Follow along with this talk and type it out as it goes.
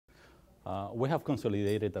We have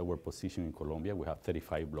consolidated our position in Colombia. We have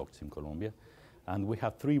 35 blocks in Colombia, and we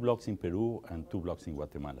have 3 blocks in Peru and 2 blocks in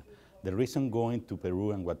Guatemala. The reason going to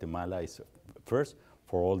Peru and Guatemala is first,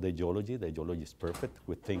 for all the geology. The geology is perfect.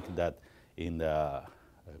 We think that in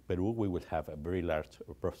Peru we will have a very large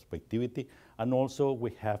prospectivity, and also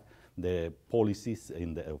we have the policies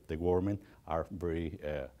of the government are very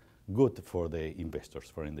good for the investors,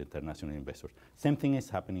 for the international investors. Same thing is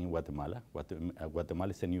happening in Guatemala.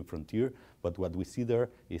 Guatemala is a new frontier, but what we see there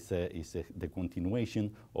is the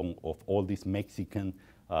continuation of all these Mexican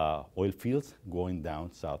oil fields going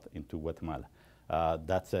down south into Guatemala.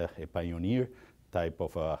 That's a pioneer type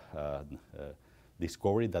of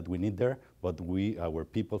discovery that we need there, but our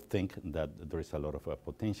people think that there is a lot of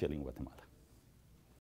potential in Guatemala.